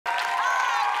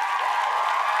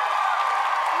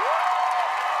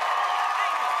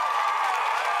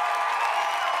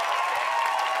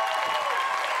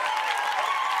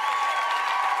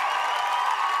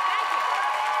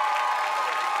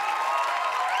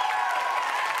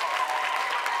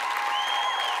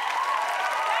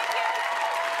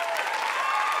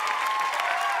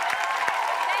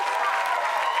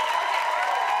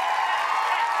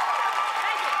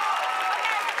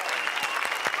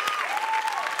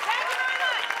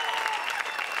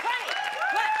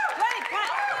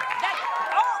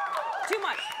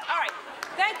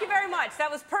much.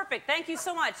 That was perfect. Thank you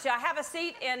so much. Have a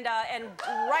seat and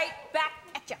right back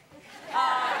at you.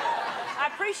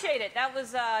 I appreciate it. That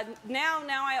was, now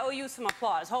I owe you some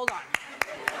applause. Hold on.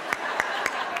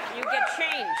 You get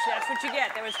change. That's what you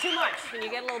get. There was too much, and you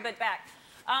get a little bit back.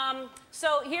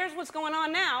 So here's what's going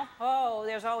on now. Oh,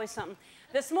 there's always something.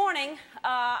 This morning,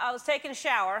 I was taking a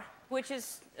shower, which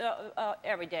is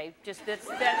every day. Just that's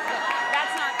not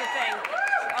the thing.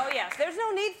 Oh yes, there's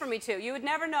no need for me to. You would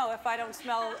never know if I don't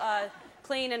smell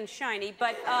clean and shiny,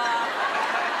 but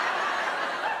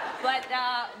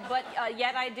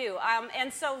yet I do.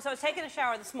 And so I was taking a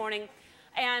shower this morning,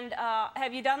 and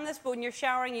have you done this? But when you're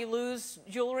showering, you lose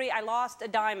jewelry. I lost a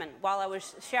diamond while I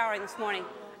was showering this morning,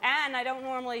 and I don't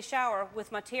normally shower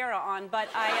with my tiara on, but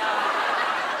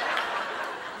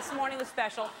this morning was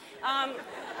special.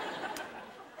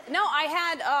 No, I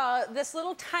had this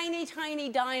little tiny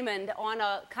diamond on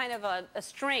a kind of a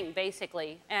string,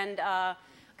 basically, and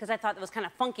because I thought it was kind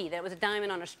of funky that it was a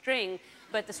diamond on a string,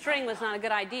 but the string was not a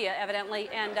good idea, evidently,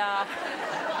 and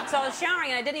so I was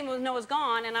showering, and I didn't even know it was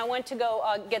gone, and I went to go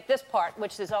get this part,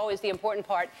 which is always the important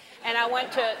part, and I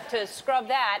went to scrub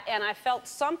that, and I felt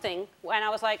something, and I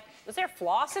was like, was there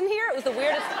floss in here? It was the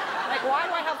weirdest, like, why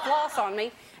do I have floss on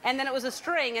me? And then it was a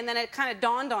string, and then it kind of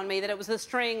dawned on me that it was the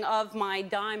string of my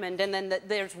diamond, and then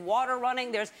there's water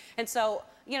running, and so,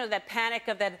 you know, that panic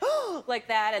of that, like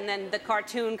that, and then the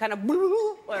cartoon kind of,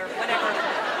 or whatever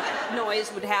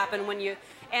noise would happen when you,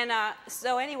 and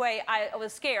so anyway, I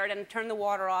was scared and turned the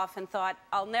water off and thought,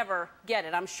 I'll never get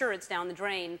it. I'm sure it's down the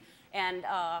drain. And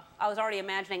I was already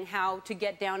imagining how to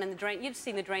get down in the drain. You've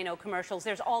seen the Drano commercials.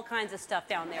 There's all kinds of stuff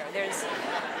down there.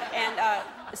 And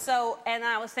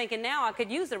I was thinking now I could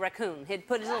use the raccoon. He'd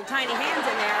put his little tiny hands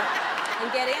in there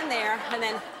and get in there, and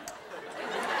then.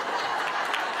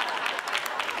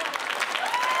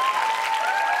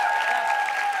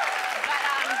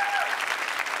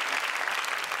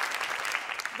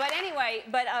 But anyway,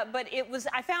 but it was,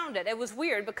 I found it. It was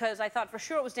weird because I thought for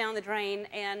sure it was down the drain,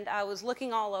 and I was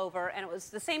looking all over, and it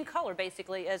was the same color,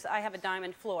 basically, as I have a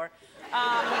diamond floor.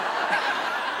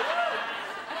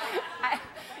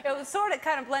 It was sort of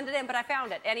kind of blended in, but I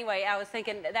found it. Anyway, I was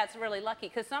thinking that's really lucky,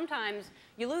 because sometimes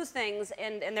you lose things,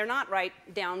 and they're not right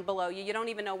down below you. You don't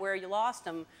even know where you lost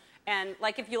them. And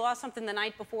like if you lost something the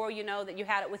night before, you know that you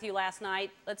had it with you last night.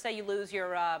 Let's say you lose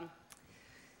your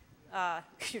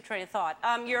train of thought.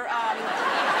 An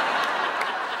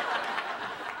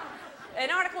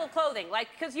article of clothing, like,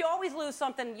 because you always lose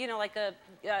something, you know, like a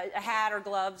hat or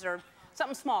gloves or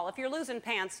something small. If you're losing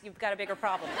pants, you've got a bigger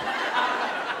problem.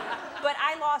 But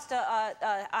I lost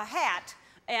a hat,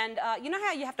 and you know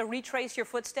how you have to retrace your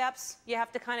footsteps? You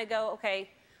have to kind of go, okay,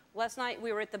 last night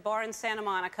we were at the bar in Santa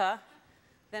Monica,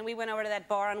 then we went over to that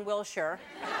bar on Wilshire,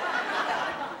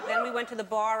 then we went to the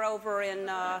bar over in...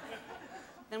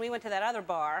 Then we went to that other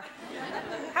bar.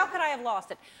 How could I have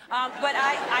lost it? But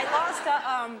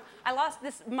I lost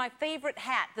this, my favorite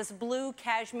hat, this blue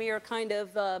cashmere kind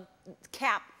of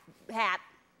cat hat.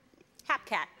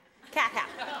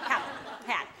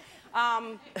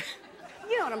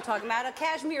 You know what I'm talking about, a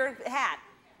cashmere hat.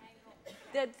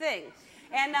 That thing.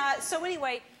 And so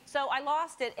anyway, so I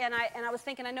lost it, and I was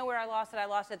thinking, I know where I lost it. I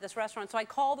lost it at this restaurant. So I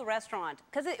called the restaurant,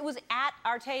 because it was at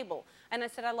our table. And I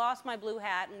said, I lost my blue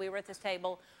hat, and we were at this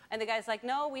table. And the guy's like,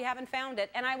 no, we haven't found it.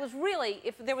 And I was really,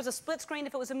 if there was a split screen,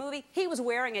 if it was a movie, he was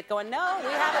wearing it, going, no,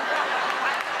 we haven't found it.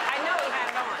 I know he had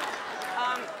it on.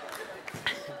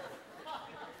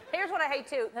 Here's what I hate,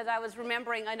 too, because I was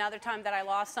remembering another time that I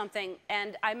lost something,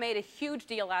 and I made a huge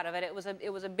deal out of it. It was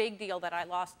a big deal that I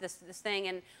lost this thing,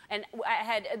 and I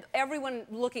had everyone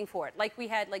looking for it. Like, we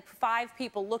had, like, 5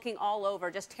 people looking all over,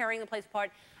 just tearing the place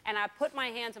apart, and I put my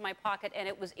hands in my pocket, and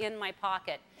it was in my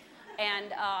pocket.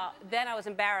 And then I was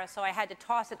embarrassed, so I had to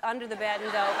toss it under the bed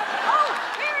and go,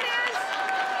 oh, here it is!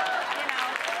 You know.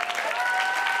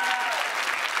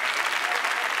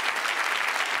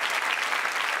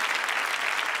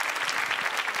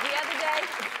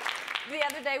 The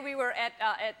other day we were at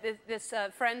this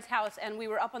friend's house, and we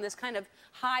were up on this kind of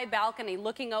high balcony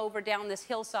looking over down this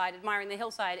hillside, admiring the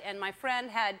hillside, and my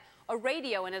friend had a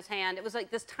radio in his hand. It was like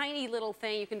this tiny little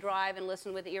thing you can drive and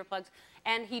listen with the earplugs,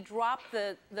 and he dropped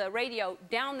the radio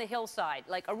down the hillside,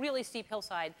 like a really steep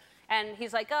hillside, and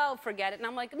he's like, oh, forget it, and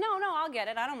I'm like, no, I'll get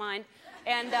it, I don't mind.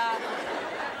 And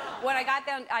when I got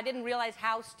down, I didn't realize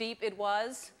how steep it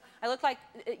was. I looked like,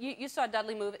 you saw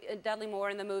Dudley Moore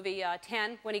in the movie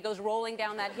 10, when he goes rolling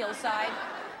down that hillside.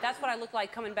 That's what I looked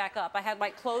like coming back up. I had,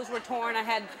 my clothes were torn, I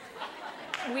had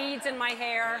weeds in my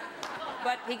hair,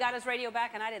 but he got his radio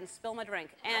back, and I didn't spill my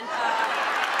drink. And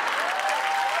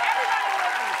everybody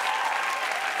listens.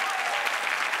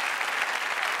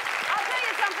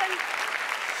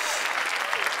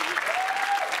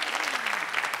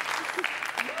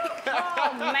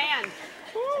 man.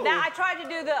 Now, I tried to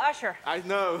do the Usher. I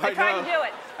know. I tried to do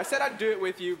it. I said I'd do it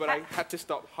with you, but I had to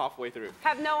stop halfway through.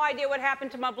 Have no idea what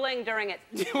happened to my bling during it.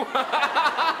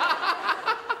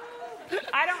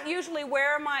 I don't usually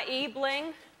wear my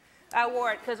E-bling. I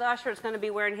wore it because Usher's going to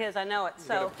be wearing his. I know it.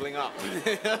 So. You're gonna bling up.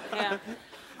 Yeah.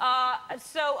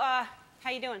 How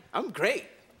you doing? I'm great.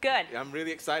 Good. I'm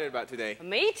really excited about today.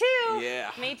 Me too.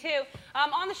 Yeah. Me too.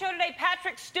 On the show today,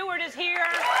 Patrick Stewart is here.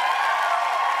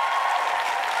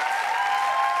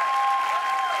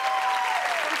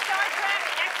 From Star Trek,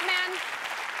 X-Men,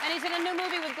 and he's in a new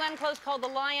movie with Glenn Close called The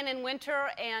Lion in Winter,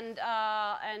 and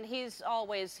he's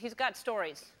got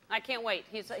stories. I can't wait.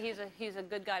 He's a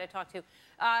good guy to talk to.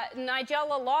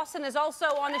 Nigella Lawson is also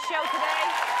on the show today.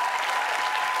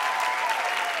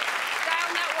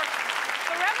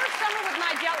 Forever Summer with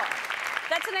Nigella.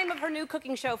 That's the name of her new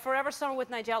cooking show, Forever Summer with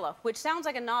Nigella, which sounds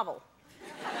like a novel.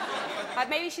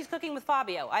 Maybe she's cooking with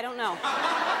Fabio. I don't know.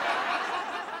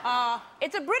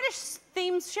 It's a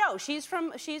British-themed show. She's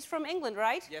from England,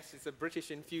 right? Yes, it's a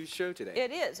British-infused show today.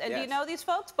 It is. And yes. Do you know these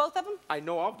folks, both of them? I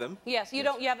know of them. Yes. You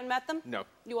haven't met them? No.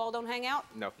 You all don't hang out?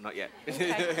 No, not yet.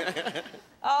 Okay.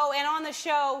 Oh, and on the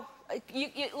show,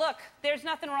 look, there's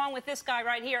nothing wrong with this guy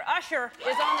right here. Usher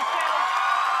is on the show.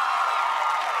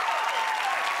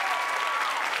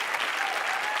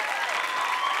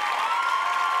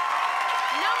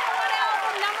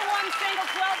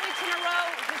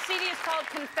 CD is called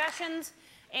Confessions,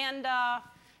 and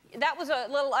that was a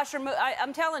little Usher move.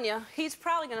 I'm telling you, he's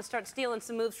probably going to start stealing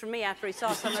some moves from me after he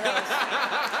saw some of those.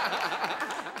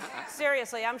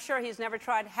 Seriously, I'm sure he's never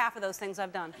tried half of those things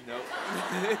I've done. Nope.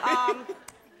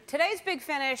 Today's big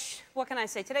finish, what can I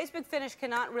say? Today's big finish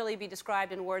cannot really be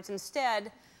described in words.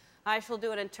 Instead, I shall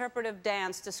do an interpretive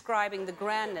dance describing the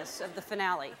grandness of the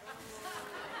finale.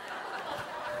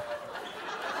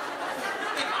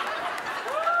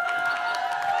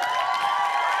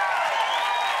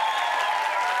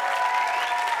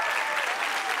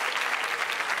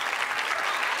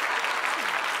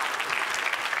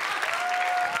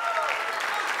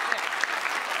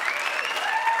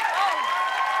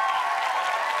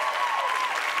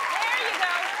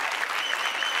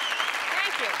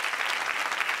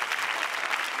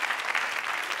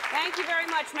 Thank you very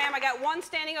much, ma'am. I got one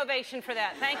standing ovation for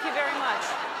that. Thank you very much.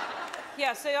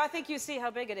 Yeah, so I think you see how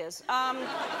big it is. Oh,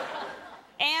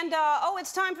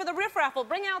 it's time for the riff raffle.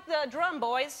 Bring out the drum,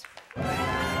 boys. Uh-oh.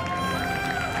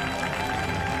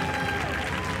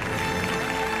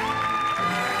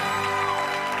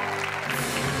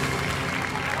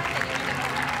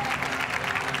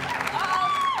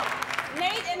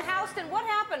 Nate and Houston, what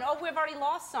happened? Oh, we've already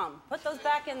lost some. Put those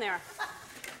back in there.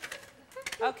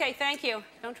 Okay, thank you.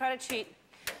 Don't try to cheat.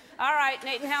 All right,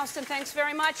 Nate and Houston, thanks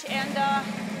very much. And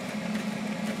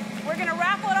we're going to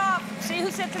raffle it off. See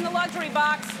who sits in the luxury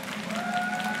box.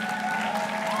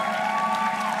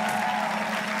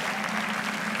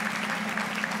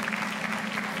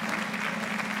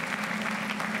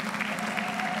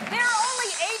 There are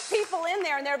only 8 people in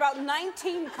there, and there are about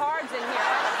 19 cards in here.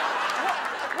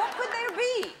 What could there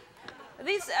be?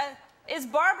 These, is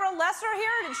Barbara Lesser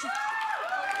here? Did she...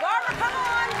 Barbara, come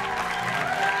on.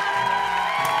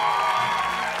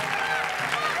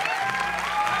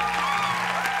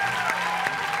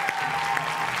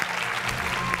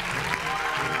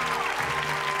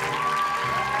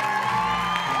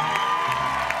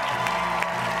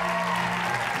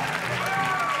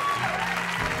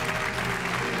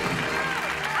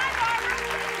 Hi, Barbara.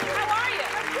 How are you?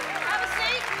 Have a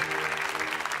seat.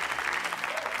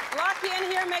 Lock you in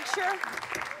here, make sure.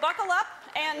 Buckle up,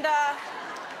 and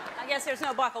I guess there's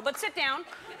no buckle, but sit down.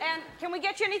 And can we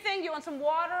get you anything? Do you want some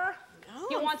water? No,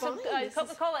 you want I'm some fine.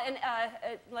 Coca-Cola and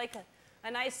like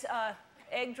a nice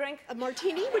egg drink? A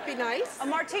martini would be nice. A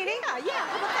martini? Yeah, yeah.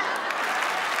 How about that?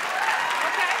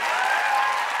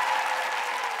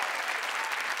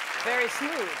 Okay. Very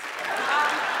smooth.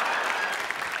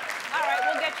 All right,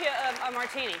 we'll get you a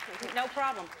martini. No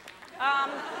problem.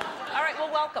 All right,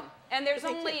 well, welcome. And there's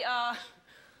only...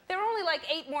 There are only like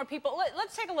 8 more people.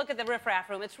 Let's take a look at the riff-raff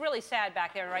room. It's really sad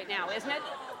back there right now, isn't it?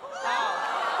 Oh.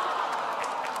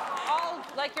 All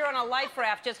like you're on a life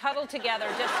raft, just huddled together.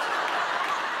 Just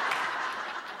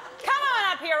come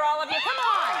on up here, all of you. Come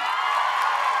on.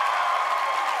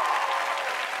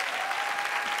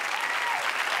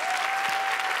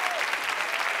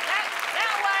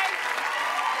 That way.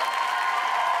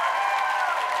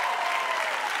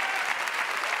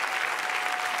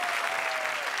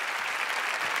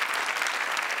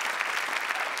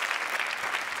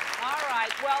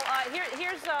 Well,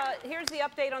 here's the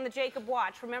update on the Jacob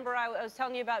watch. Remember I was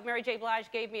telling you about Mary J.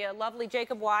 Blige gave me a lovely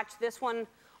Jacob watch. This one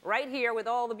right here with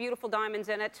all the beautiful diamonds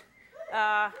in it.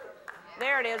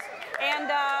 There it is.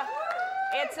 And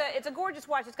it's a gorgeous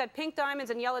watch. It's got pink diamonds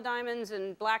and yellow diamonds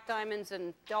and black diamonds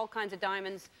and all kinds of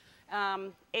diamonds.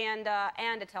 And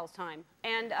it tells time.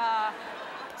 And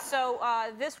so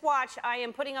this watch I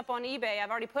am putting up on eBay. I've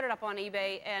already put it up on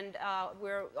eBay, and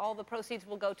all the proceeds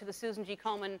will go to the Susan G.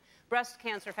 Komen Breast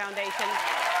Cancer Foundation.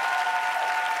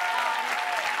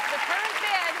 The current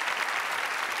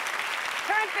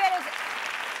bid is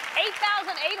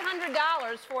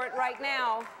 $8,800 for it right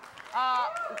now.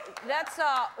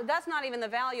 That's not even the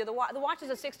value. The watch is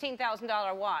a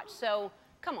 $16,000 watch. So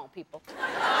come on, people. Our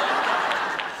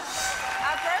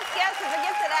first guest is a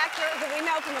gifted actor who we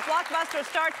know from the blockbuster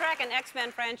Star Trek and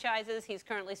X-Men franchises. He's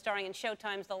currently starring in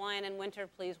Showtime's The Lion in Winter.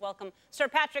 Please welcome Sir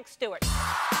Patrick Stewart.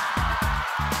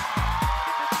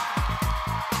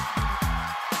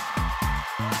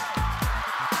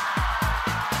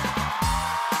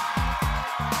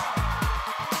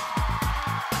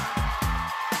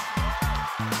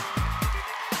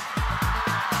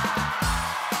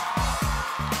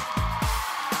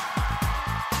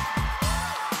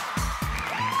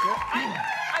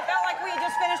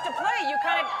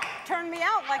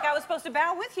 Like I was supposed to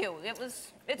bow with you.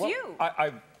 It's you.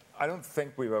 I don't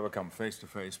think we've ever come face to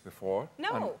face before.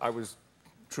 No. And I was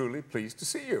truly pleased to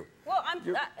see you. Well,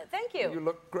 thank you. You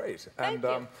look great. Thank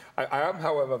you. I am,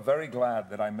 however, very glad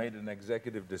that I made an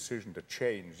executive decision to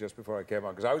change just before I came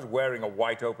on, because I was wearing a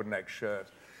white open-neck shirt,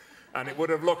 and it would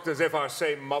have looked as if our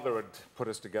same mother had put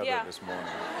us together this morning.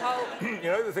 Oh. You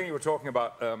know the thing you were talking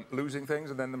about, losing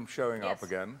things and then them showing up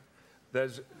again?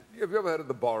 Have you ever heard of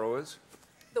the borrowers?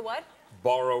 The what?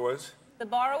 Borrowers. The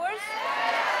borrowers?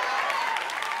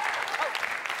 Oh,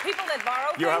 people that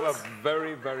borrow things? You have a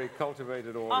very, very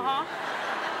cultivated audience.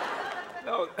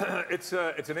 No, it's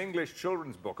an English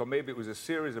children's book, or maybe it was a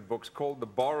series of books called The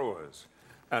Borrowers.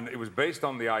 And it was based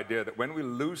on the idea that when we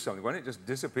lose something, when it just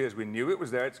disappears, we knew it was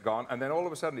there, it's gone, and then all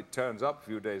of a sudden it turns up a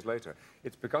few days later.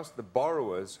 It's because the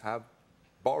borrowers have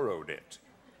borrowed it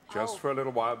just for a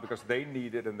little while because they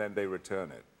need it and then they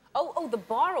return it. Oh, the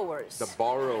borrowers. The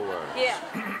borrowers. Yeah.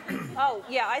 Oh,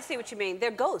 yeah, I see what you mean. They're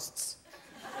ghosts.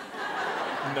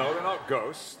 No, they're not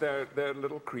ghosts. They're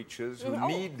little creatures who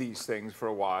need these things for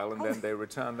a while, and then they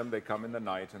return them. They come in the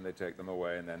night, and they take them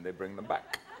away, and then they bring them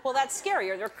back. Well, that's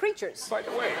scarier. They're creatures. By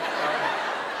the way,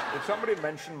 did somebody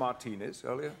mention martinis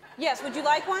earlier? Yes. Would you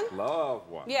like one? Love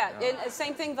one. Yeah. And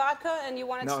same thing, vodka, and you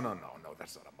wanted... No.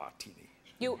 That's not a martini.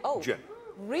 Gin.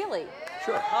 Really?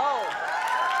 Sure. Oh.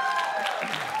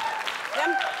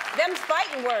 Them's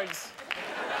fighting words.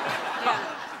 Yeah.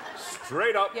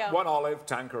 Straight up, one olive,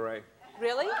 Tanqueray.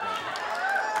 Really?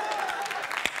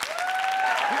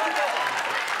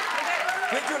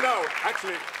 Did you know,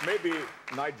 actually, maybe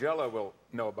Nigella will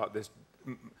know about this.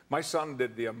 My son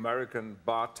did the American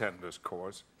Bartenders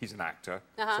course. He's an actor,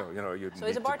 so, you know, you. So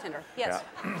he's a bartender, yes.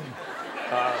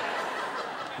 Yeah.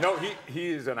 No, he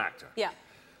is an actor. Yeah.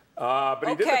 But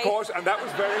he did the course, and that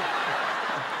was very...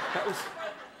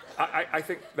 I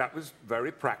think that was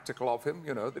very practical of him,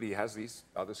 you know, that he has these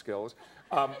other skills.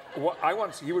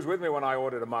 He was with me when I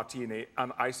ordered a martini,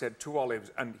 and I said 2 olives,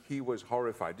 and he was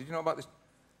horrified. Did you know about this?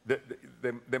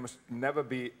 There must never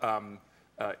be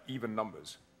even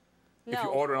numbers. No. If you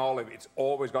order an olive, it's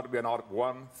always got to be an odd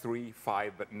 1, 3,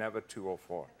 5, but never 2 or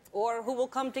 4. Or who will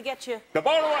come to get you? The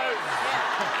borrowers!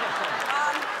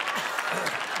 Yeah.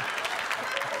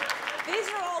 These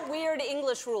are all weird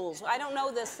English rules. I don't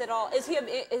know this at all. Is he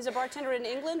a bartender in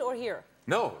England or here?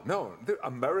 No, the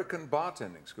American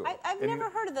bartending school. I've never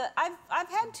heard of that. I've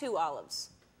had 2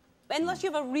 olives. Unless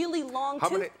you have a really long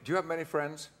tooth. Do you have many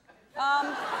friends? Say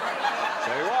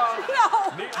what?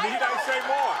 No. Need I say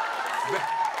more?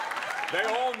 They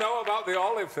all know about the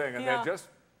olive thing, and they're just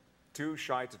too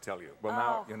shy to tell you. Well,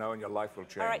 now, you know, and your life will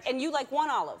change. All right, and you like 1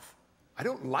 olive? I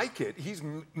don't like it. He's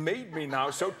made me now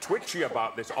so twitchy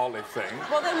about this olive thing.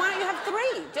 Well, then why don't you have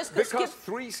 3? Just because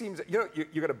 3 seems... You know,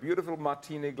 you got a beautiful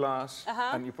martini glass,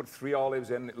 and you put 3 olives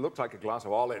in. It looks like a glass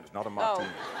of olives, not a martini.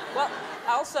 Oh. Well,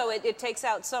 also, it takes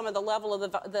out some of the level of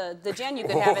the gin you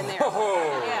could have in there.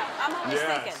 Yeah, I'm always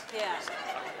thinking.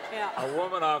 Yeah. A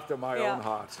woman after my own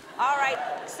heart. All right,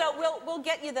 so we'll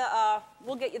get you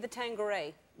the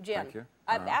Tanqueray gin. Thank you.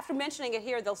 After mentioning it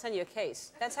here, they'll send you a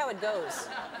case. That's how it goes.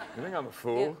 You think I'm a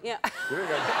fool? Yeah. You think You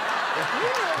know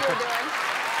what you're doing.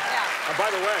 Yeah. And by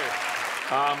the way,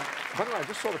 I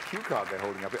just saw the cue card they're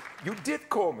holding up. You did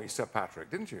call me Sir Patrick,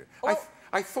 didn't you? Well,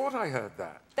 I thought I heard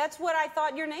that. That's what I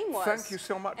thought your name was. Thank you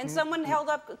so much. And someone held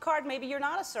up a card. Maybe you're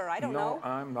not a sir. I don't know. No,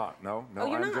 I'm not. No, you're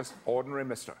I'm not? just ordinary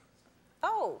mister.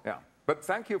 Oh. Yeah. But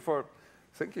thank you for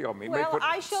thinking of me. Well, May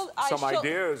put some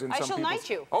ideas in some people's... knight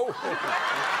you. Oh. Just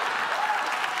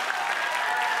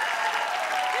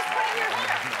put it in your hair.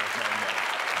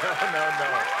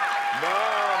 No.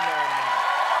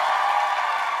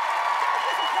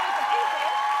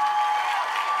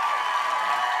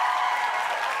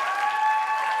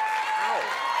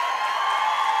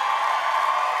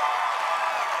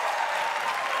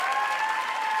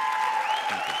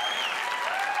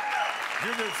 Do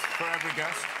this for every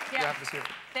guest. Yeah. You have to see it.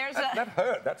 There's That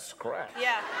hurt. That scratched.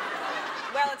 Yeah.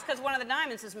 Well, it's because one of the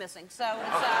diamonds is missing, so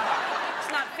it's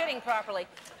not fitting properly.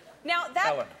 Now that.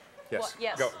 Ellen. Yes. Well,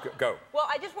 yes. Go. Well,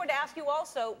 I just wanted to ask you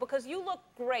also, because you look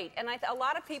great, and a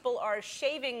lot of people are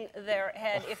shaving their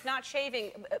head, if not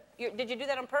shaving. Did you do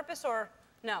that on purpose or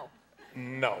no?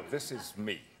 No, this is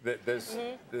me. This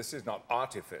is not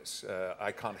artifice.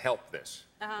 I can't help this.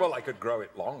 Well, I could grow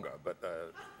it longer, but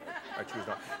I choose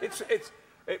not.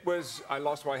 I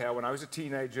lost my hair when I was a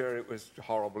teenager. It was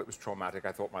horrible. It was traumatic.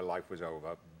 I thought my life was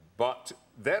over. But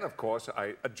then, of course,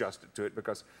 I adjusted to it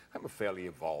because I'm a fairly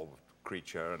evolved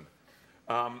creature.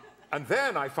 And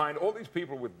then I find all these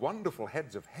people with wonderful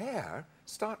heads of hair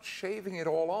start shaving it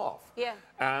all off. Yeah.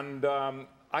 And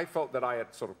I felt that I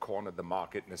had sort of cornered the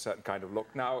market in a certain kind of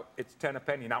look. Now it's 10 a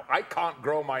penny. Now I can't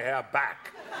grow my hair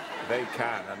back. They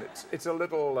can, and it's a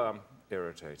little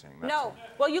irritating. That's all.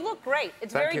 Well, you look great.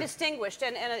 It's Thank very you. distinguished,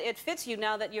 and it fits you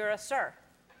now that you're a sir.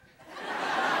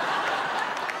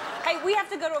 Hey, we have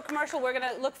to go to a commercial. We're going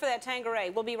to look for that Tanqueray.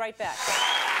 We'll be right back.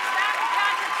 Back with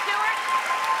Patrick Stewart.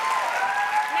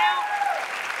 Now,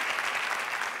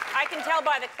 I can tell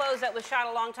by the clothes that was shot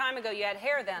a long time ago. You had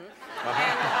hair then.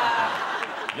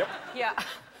 Yep. Yeah.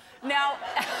 Now,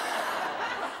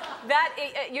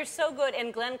 you're so good,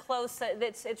 and Glenn Close.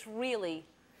 It's a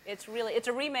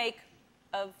remake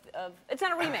of. It's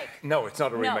not a remake. No, it's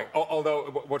not a remake. No.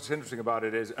 Although what's interesting about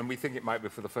it is, and we think it might be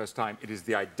for the first time, it is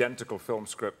the identical film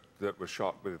script that was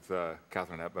shot with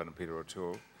Katharine Hepburn and Peter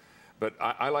O'Toole. But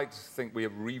I like to think we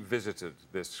have revisited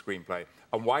this screenplay.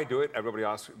 And why do it? Everybody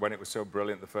asks when it was so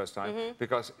brilliant the first time.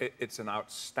 Because it's an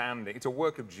outstanding, it's a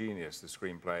work of genius, the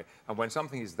screenplay. And when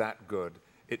something is that good,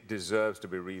 it deserves to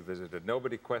be revisited.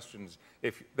 Nobody questions,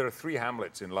 if there are 3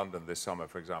 Hamlets in London this summer,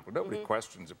 for example, nobody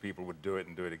questions if people would do it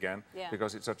and do it again,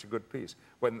 because it's such a good piece.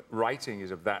 When writing is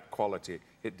of that quality,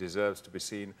 it deserves to be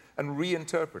seen and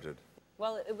reinterpreted.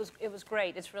 Well, it was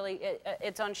great. It's really,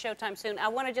 it's on Showtime soon. I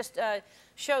want to just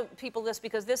show people this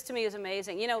because this to me is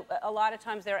amazing. You know, a lot of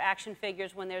times there are action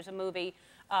figures when there's a movie.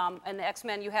 And the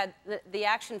X-Men, you had the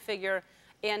action figure,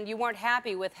 and you weren't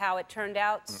happy with how it turned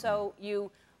out. So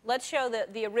let's show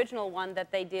the original one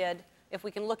that they did, if we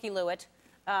can looky-loo it.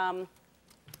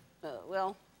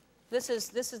 Well, this is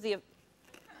the,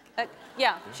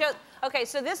 okay,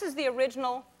 so this is the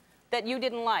original that you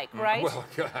didn't like, right? Well,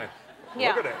 God.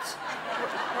 Yeah. Look at it.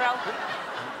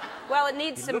 Well, it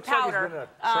needs some powder.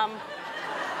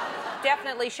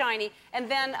 Definitely shiny.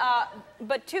 And then,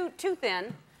 but too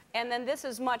thin. And then this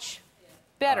is much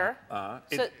better.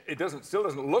 It still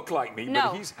doesn't look like me,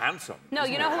 but he's handsome. No,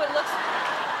 you know who it looks.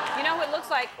 You know who it looks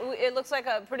like? It looks like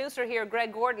a producer here,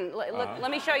 Greg Gordon. Let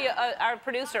me show you our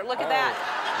producer. Look at that.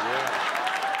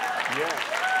 Yeah.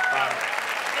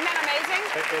 Isn't that amazing?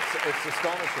 It's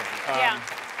astonishing. Yeah.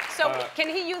 So can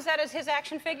he use that as his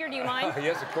action figure? Do you mind?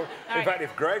 Yes, of course. In fact,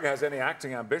 if Greg has any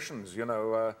acting ambitions, you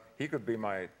know, he could be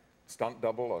my stunt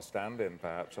double or stand-in,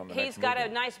 perhaps, on the next movie. He's got a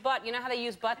nice butt. You know how they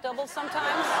use butt doubles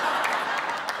sometimes?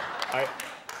 I've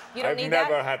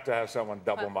never had to have someone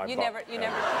double my butt. You never.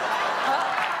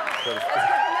 Huh? That's good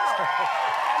to know.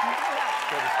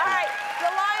 All right. The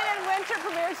Lion in Winter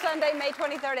premieres Sunday, May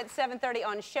 23rd at 7:30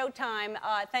 on Showtime.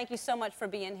 Thank you so much for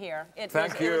being here. It was a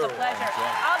pleasure.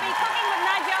 I'll be cooking with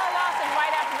Nigella Lawson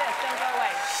right after this. Don't go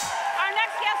away. Our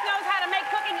next guest knows how to make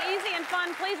cooking easy and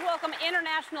fun. Please welcome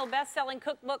international best-selling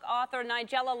cookbook author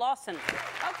Nigella Lawson.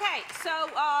 Okay, so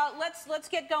let's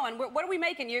get going. What are we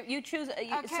making? You choose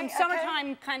some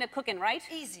summertime kind of cooking, right?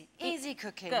 Easy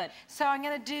cooking. Good. So I'm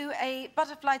going to do a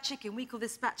butterfly chicken. We call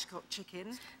this spatchcock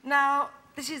chicken. Now,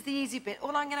 this is the easy bit.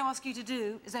 All I'm going to ask you to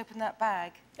do is open that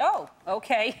bag. Oh,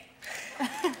 okay.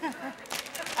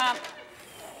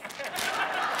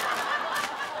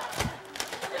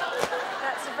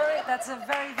 That's a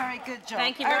very, very good job.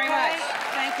 Thank you very much.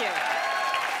 Thank you.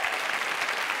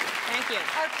 Thank you.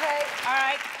 Okay. All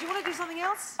right. Do you want to do something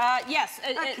else? Yes.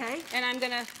 Okay. And I'm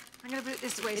gonna put it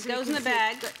this way. It so you goes can in the see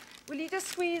bag. Will you just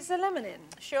squeeze the lemon in?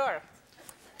 Sure.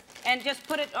 And just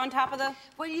put it on top of the...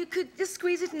 Well, you could just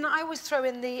squeeze it, and I always throw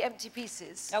in the empty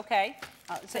pieces. Okay.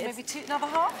 So maybe another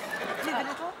half? Maybe a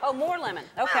little? Oh, more lemon.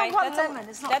 Okay. Oh, one lemon.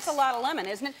 It's not... That's a lot of lemon,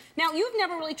 isn't it? Now, you've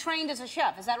never really trained as a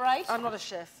chef, is that right? I'm not a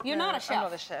chef. You're not a chef? I'm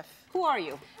not a chef. Who are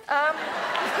you?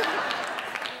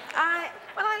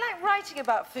 Well, I like writing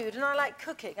about food, and I like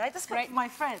cooking. I just cook for my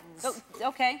friends. Oh,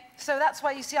 okay. So that's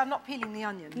why you see I'm not peeling the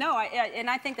onion. No, and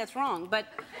I think that's wrong, but...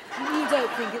 You don't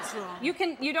think it's wrong? You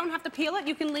don't have to peel it?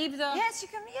 You can leave the... Yes, you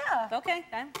can, yeah. Okay,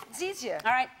 then. It's easier.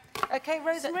 All right. Okay,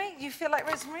 rosemary? You feel like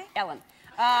rosemary? Ellen.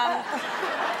 All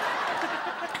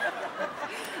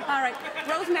right,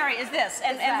 rosemary is this,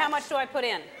 and how much do I put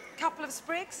in? Couple of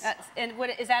sprigs. And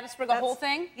what, is that a sprig, a whole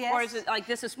thing? Yes. Or is it like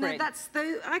this a sprig? No,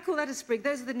 I call that a sprig.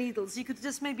 Those are the needles. You could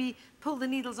just maybe pull the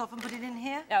needles off and put it in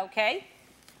here. Okay.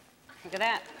 Look at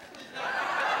that.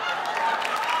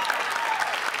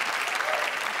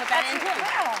 Put that in too.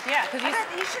 Yeah, because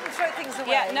you shouldn't throw things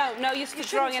away. Yeah, no, you keep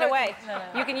throwing it away. No.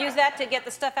 You can use that to get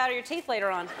the stuff out of your teeth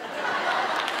later on.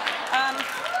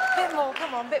 Bit more,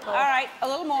 come on, bit more. All right, a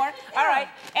little more. Yeah. All right.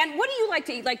 And what do you like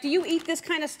to eat? Like, do you eat this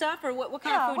kind of stuff, or what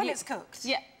kind of food when do you... it's cooked.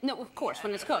 Yeah, no, of course,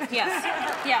 when it's cooked, yes.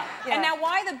 Yeah. And now,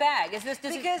 why the bag? Is this...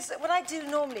 Because what I do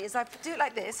normally is I do it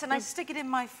like this, and I stick it in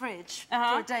my fridge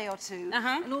for a day or two,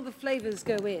 and all the flavours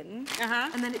go in,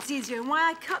 and then it's easier. And why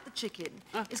I cut the chicken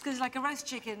is because, like, a roast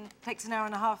chicken takes an hour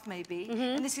and a half, maybe,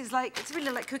 and this is like, it's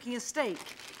really like cooking a steak.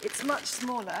 It's much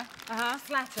smaller,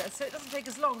 flatter, so it doesn't take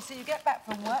as long. So you get back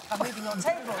from work, I'm moving your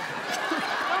table.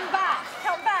 Come back,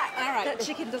 come back. All right. That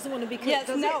chicken doesn't want to be cooked, yes,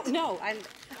 does no, it? no. All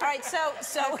right, so...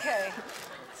 Okay.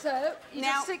 So, you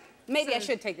now, just stick... maybe I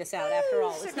should take this out after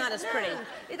all. It's not as pretty.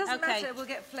 It doesn't matter, we'll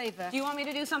get flavour. Do you want me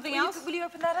to do something else? Will you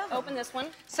open that up? Open this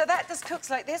one. So that just cooks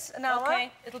like this an hour.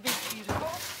 Okay. It'll be beautiful.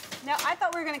 Now, I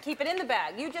thought we were going to keep it in the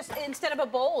bag. You just, instead of a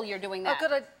bowl, you're doing that. Oh,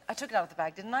 good. I took it out of the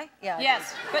bag, didn't I? Yeah.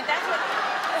 Yes, but that's what...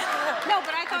 No,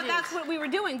 but I thought that's what we were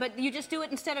doing, but you just do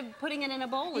it instead of putting it in a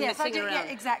bowl and mixing it around. Yeah,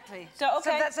 exactly. So,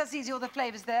 okay. So that's easy, all the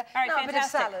flavours there. All right, now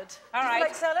fantastic. a bit of salad. All right. Do you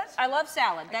like salad? I love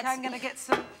salad. Okay, I'm going to get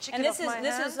some chicken off my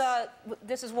hands.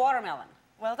 This is watermelon.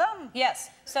 Well done.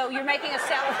 Yes. So you're making a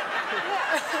salad.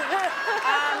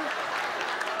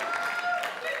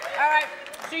 All right.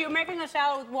 So you're making a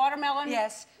salad with watermelon.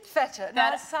 Yes. Feta.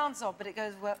 Now, it sounds odd, but it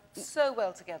goes so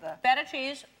well together. Feta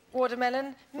cheese.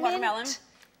 Watermelon.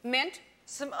 Mint.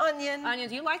 Some onion.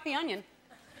 Onions. You like the onion.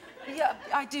 Yeah,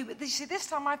 I do, but you see, this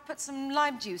time I've put some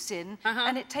lime juice in,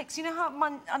 and it takes... You know how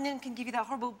onion can give you that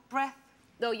horrible breath?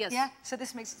 Oh, yes. Yeah, so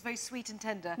this makes it very sweet and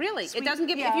tender. Really? Sweet, it doesn't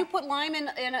give... If you put lime in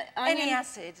an onion... Any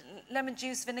acid, lemon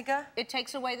juice, vinegar. It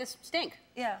takes away the stink.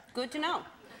 Yeah. Good to know.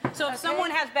 So if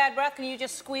someone has bad breath, can you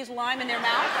just squeeze lime in their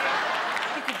mouth?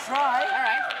 You can try. All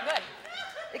right, good.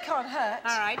 It can't hurt.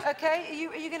 All right. Okay,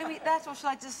 are you going to eat that, or shall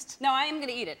I just... No, I am going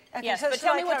to eat it. Okay, yes, so but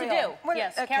tell me what to do. Well,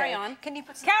 yes, okay. carry on. Can you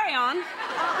put some... Carry on.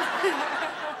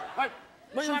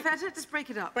 Some feta? Just break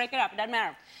it up. Break it up. It doesn't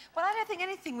matter. Well, I don't think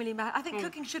anything really matters. I think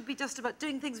cooking should be just about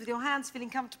doing things with your hands, feeling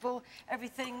comfortable,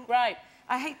 everything. Right.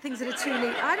 I hate things that are too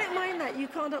neat. I don't mind that. You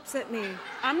can't upset me.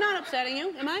 I'm not upsetting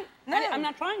you, am I? No. I'm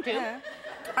not trying to. No.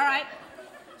 All right.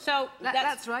 So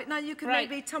that's right. Now you can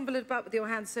maybe tumble it about with your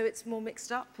hands so it's more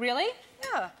mixed up. Really?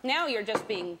 Yeah. Now you're just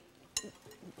being...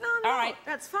 No. All right.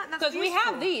 That's fine. That's because we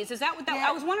have these. Is that what that... Yeah.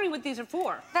 I was wondering what these are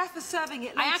for. That's for serving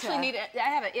it later. I actually need... I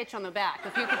have an itch on the back.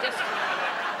 If you could just...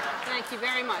 Thank you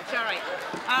very much. All right.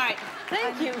 All right.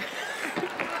 Thank you.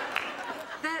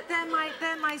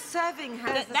 They're my serving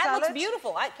hands. That looks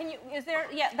beautiful. Can you... Is there...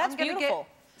 Yeah, that's beautiful.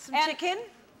 Get some chicken.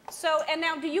 So, and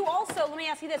now, do you also... Let me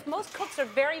ask you this. Most cooks are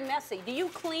very messy. Do you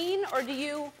clean, or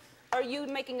are you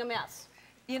making a mess?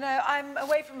 You know, I'm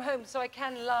away from home, so I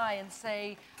can lie and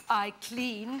say I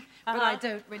clean, but I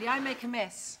don't really. I make a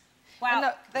mess. Wow. And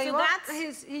look, there so you that's...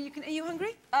 are. Are you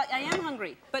hungry? I am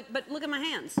hungry, but look at my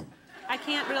hands. I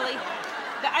can't really...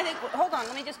 I think... Hold on,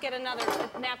 let me just get another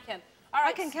napkin. All right.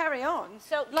 I can carry on.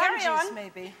 So, Lime carry on. juice,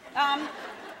 maybe.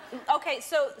 Okay,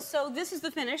 so this is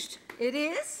the finished. It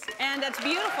is. And that's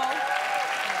beautiful.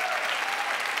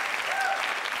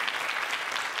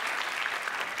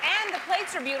 And the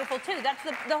plates are beautiful, too. That's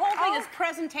the whole thing is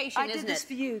presentation, isn't it? I did this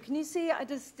for you. Can you see? I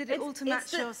just did it all to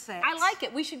match your set. I like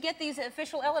it. We should get these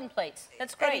official Ellen plates.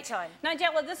 That's great. Anytime.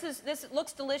 Nigella, this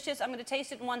looks delicious. I'm going to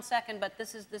taste it in 1 second, but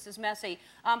this is messy.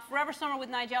 Forever Summer with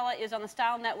Nigella is on the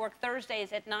Style Network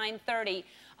Thursdays at 9:30.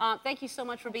 Thank you so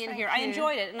much for being here. I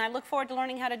enjoyed it, and I look forward to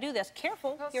learning how to do this.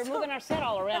 Careful, you're moving our set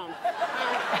all around.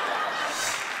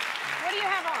 What do you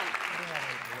have on?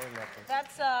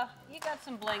 That's, you got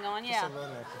some bling on, yeah. Just a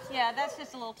little necklace. Yeah, that's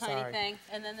just a little tiny Sorry. thing.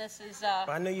 And then this is, Well,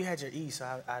 I know you had your E, so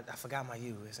I forgot my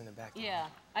U. It's in the back. yeah,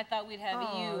 I thought we'd have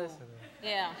you. listen.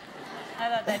 Yeah, I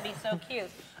thought that'd be so cute.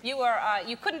 You are,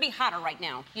 you couldn't be hotter right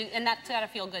now, and that's gotta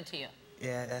feel good to you.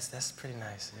 Yeah, that's pretty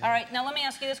nice. Yeah. All right, now let me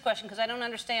ask you this question, because I don't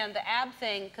understand the ab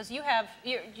thing, because you have,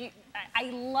 I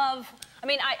love, I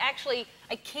mean,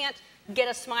 I can't get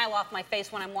a smile off my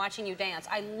face when I'm watching you dance.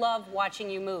 I love watching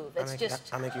you move. It's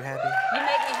just... I make you happy? You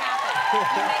make me happy. You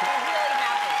make me really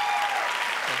happy.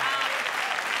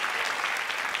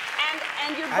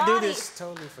 And your body... I do this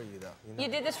totally for you, though. You know? You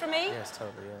did this for me? Yes,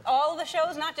 totally, yeah. All of the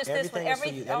shows, not just Everything this one.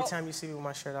 is for you. Every time you see me with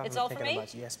my shirt off, It's I'm all for thinking me?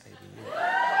 about you. Yes, baby.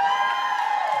 Yeah.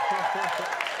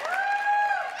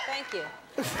 Thank you.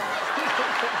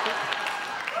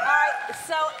 All right,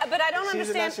 so, but I don't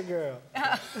understand. She's an Usher girl.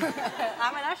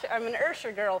 I'm an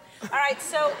Usher girl. All right,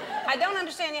 so I don't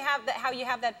understand how you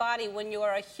have that body when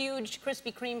you're a huge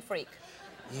Krispy Kreme freak.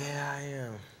 Yeah, I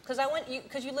am.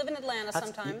 Because you live in Atlanta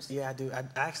sometimes. Yeah, I do.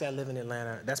 I live in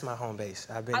Atlanta. That's my home base.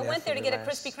 I went there to get a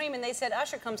Krispy Kreme, and they said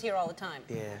Usher comes here all the time.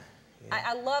 Yeah.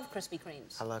 I love Krispy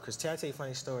Kremes. I love Krispy. I'll tell you a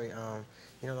funny story.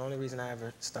 You know, the only reason I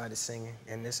ever started singing,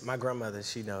 and my grandmother,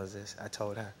 she knows this. I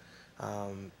told her.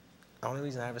 The only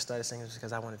reason I ever started singing was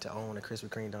because I wanted to own a Krispy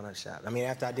Kreme donut shop. I mean,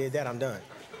 after I did that, I'm done.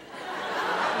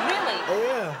 Really?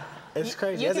 Yeah. It's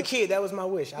crazy. As a kid, that was my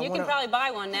wish. You can probably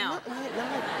buy one now.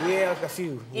 Yeah, a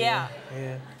few. Yeah.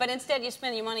 Yeah. But instead, you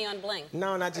spend your money on bling.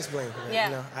 No, not just bling. Yeah.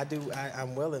 You know,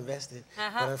 I'm well invested,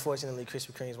 but unfortunately,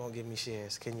 Krispy Kremes won't give me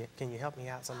shares. Can you help me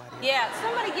out, somebody? Yeah,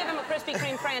 somebody give him a Krispy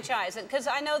Kreme franchise, because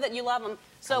I know that you love them.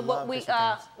 So what we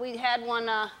had one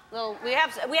we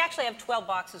actually have 12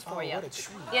 boxes for you. What a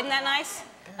treat. Isn't that nice?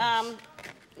 Yes.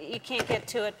 You can't get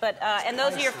to it, but and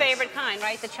those are your favorite kind,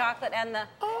 right? The chocolate and the.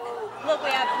 Look,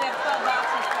 we have 12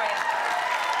 boxes for you.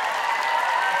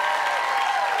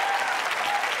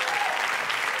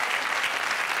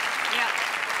 Yeah.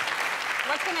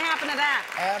 What's going to happen to that?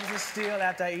 Abs are still.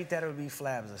 After I eat that, it'll be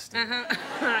flabs are still. All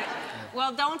right.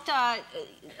 Well, don't.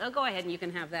 Go ahead and you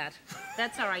can have that.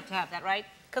 That's all right to have that, right?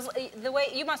 Because the way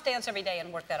you must dance every day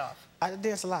and work that off. I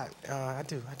dance a lot. I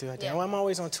do. Yeah. Well, I'm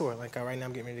always on tour. Like right now,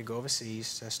 I'm getting ready to go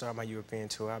overseas to start my European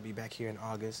tour. I'll be back here in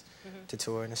August to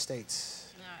tour in the States.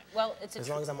 All right. Well, it's as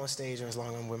long as I'm on stage or as long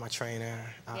as I'm with my trainer,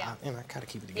 yeah. I gotta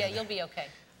keep it together. Yeah, you'll be okay.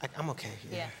 I'm okay.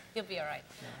 Yeah, you'll be all right.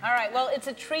 Yeah. All right. Well, it's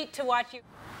a treat to watch you.